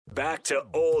Back to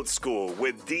old school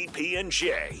with DP and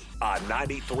J on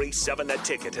 93.7 The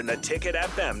Ticket and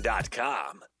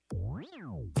theticketfm.com.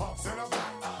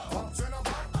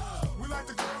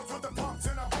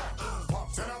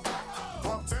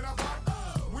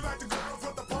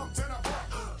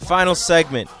 Final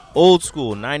segment, old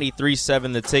school,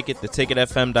 93.7 The Ticket,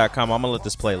 theticketfm.com. I'm going to let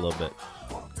this play a little bit.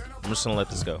 I'm just going to let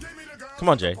this go. Come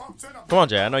on, Jay. Come on,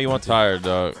 Jay. I know you want to. Tired,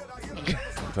 dog.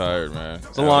 I'm tired, man.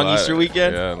 It's a long Easter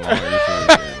weekend? Yeah, long Easter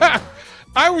weekend. Man.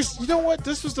 I was, you know what?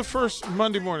 This was the first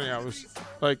Monday morning I was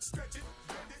like,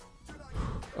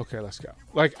 okay, let's go.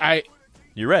 Like,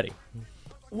 You ready?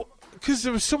 because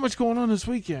there was so much going on this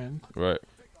weekend. Right.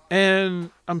 And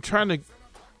I'm trying to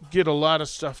get a lot of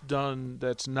stuff done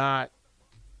that's not,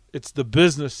 it's the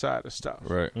business side of stuff.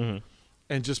 Right. Mm-hmm.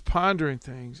 And just pondering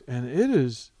things. And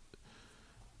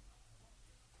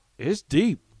it's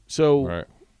deep. So, Right.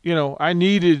 you know, I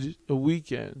needed a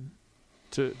weekend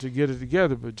to get it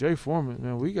together. But Jay Foreman,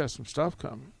 man, we got some stuff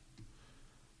coming.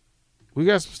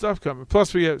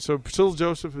 Plus, we have, so Priscilla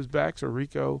Joseph is back. So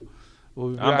Rico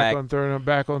will be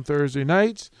back on Thursday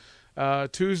nights.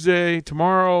 Tuesday,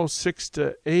 tomorrow, 6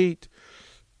 to 8.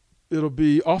 It'll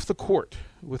be Off the Court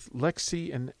with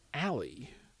Lexi and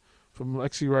Allie, from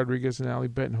Lexi Rodriguez and Allie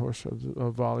Bettenhorst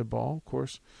of volleyball, of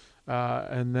course.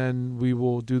 And then we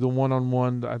will do the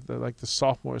one-on-one, like the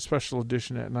sophomore special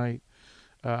edition at night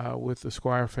with the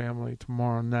Squire family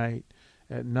tomorrow night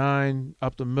at 9.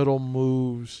 Up the middle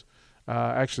moves.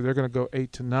 Actually, they're going to go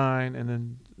 8 to 9, and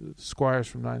then the Squires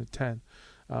from 9 to 10.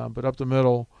 But up the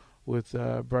middle with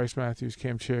Bryce Matthews,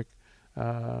 Cam Chick,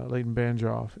 Leighton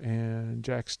Banjoff, and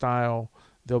Jack Stile.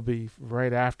 They'll be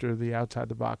right after the Outside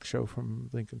the Box show from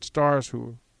Lincoln Stars, who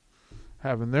are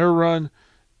having their run.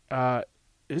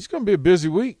 It's going to be a busy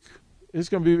week. It's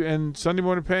going to be, and Sunday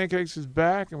Morning Pancakes is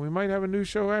back, and we might have a new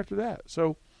show after that.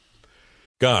 So,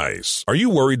 guys, are you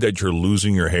worried that you're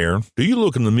losing your hair? Do you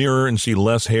look in the mirror and see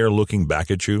less hair looking back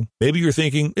at you? Maybe you're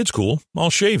thinking, it's cool, I'll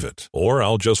shave it. Or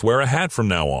I'll just wear a hat from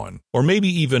now on. Or maybe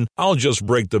even, I'll just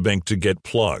break the bank to get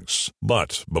plugs.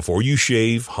 But before you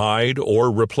shave, hide, or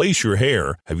replace your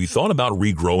hair, have you thought about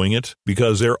regrowing it?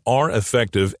 Because there are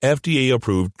effective,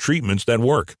 FDA-approved treatments that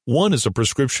work. One is a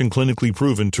prescription clinically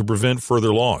proven to prevent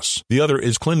further loss. The other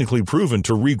is clinically proven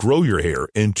to regrow your hair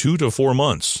in 2 to 4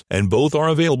 months. And both are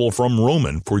available from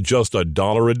Roman for just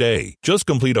 $1 a day. Just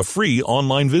complete a free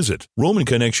online visit. Roman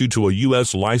connects you to a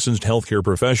U.S. licensed healthcare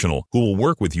professional who will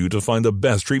work with you to find the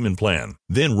best treatment plan.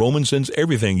 Then Roman sends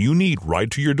everything you need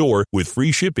right to your door with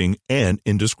free shipping and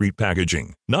in discreet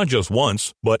packaging. Not just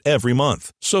once, but every month.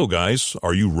 So guys,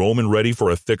 are you Roman ready for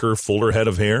a thicker, fuller head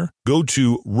of hair? Go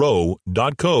to ro.co/regrow.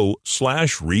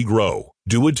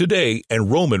 Do it today,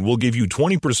 and Roman will give you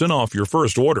 20% off your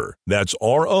first order. That's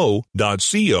ro.co/regrow.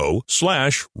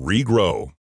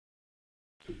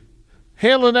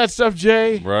 handling that stuff,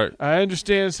 Jay. Right. I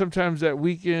understand sometimes that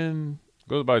weekend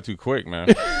Goes by too quick, man.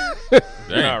 You're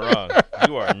not wrong.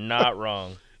 You are not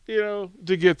wrong. to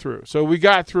get through. So we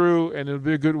got through, and it'll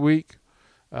be a good week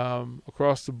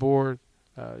across the board.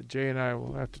 Jay and I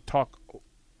will have to talk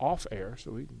off air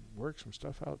so we can work some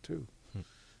stuff out too.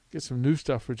 Get some new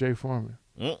stuff for Jay Foreman.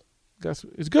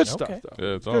 It's good stuff, though.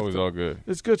 Yeah, it's always all good.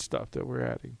 It's good stuff that we're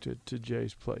adding to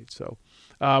Jay's plate. So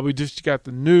we just got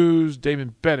the news.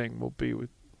 Damon Benning will be with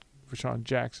Rashawn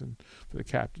Jackson for the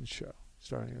Captain's Show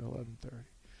starting at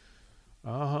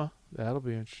 11:30. That'll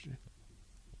be interesting.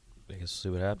 I guess we'll see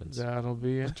what happens. That'll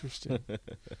be interesting.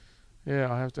 Yeah,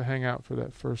 I'll have to hang out for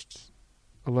that first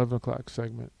 11 o'clock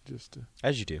segment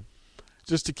As you do.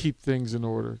 just to keep things in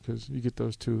order, because you get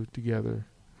those two together,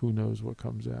 who knows what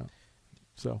comes out.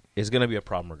 So It's going to be a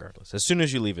problem regardless. As soon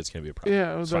as you leave, it's going to be a problem.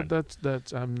 yeah, It's fine.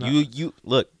 that's I'm not. You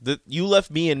look. You left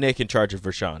me and Nick in charge of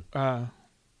Rashawn.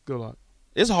 Good luck.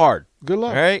 It's hard. Good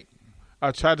luck. All right.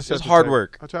 I'll try to set It's the hard table.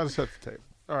 work. I'll try to set the table.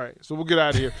 All right, so we'll get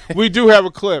out of here. We do have a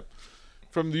clip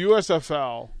from the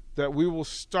USFL that we will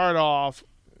start off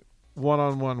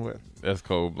one-on-one with. That's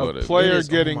cold-blooded. A player is.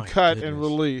 Oh, getting my cut goodness. and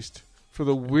released for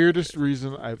the weirdest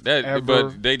reason I've ever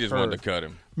But they just heard. wanted to cut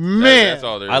him. Man, That's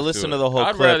all there is I listened to the whole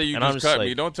I'd clip, rather you and I'm just just cut like-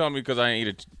 me. Don't tell me because I ain't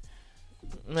eat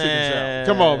a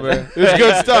come on, man. It's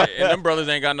good stuff. And them brothers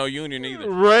ain't got no union either.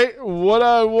 Right?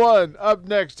 One-on-one. Up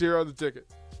next here on The Ticket.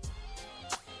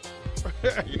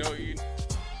 You know,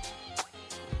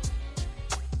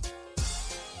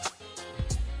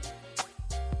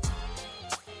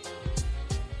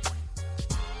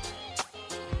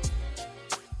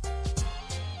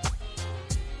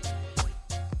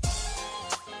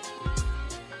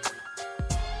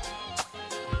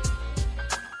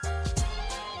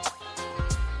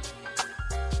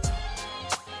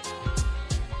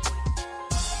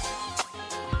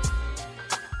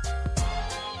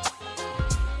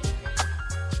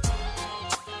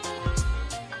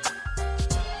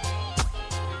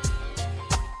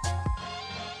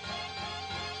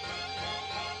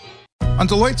 On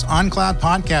Deloitte's OnCloud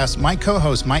podcast, my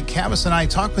co-host Mike Cavus and I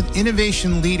talk with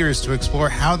innovation leaders to explore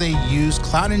how they use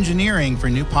cloud engineering for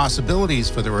new possibilities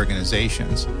for their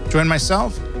organizations. Join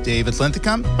myself, David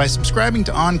Linthicum, by subscribing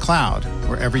to OnCloud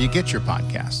wherever you get your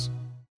podcasts.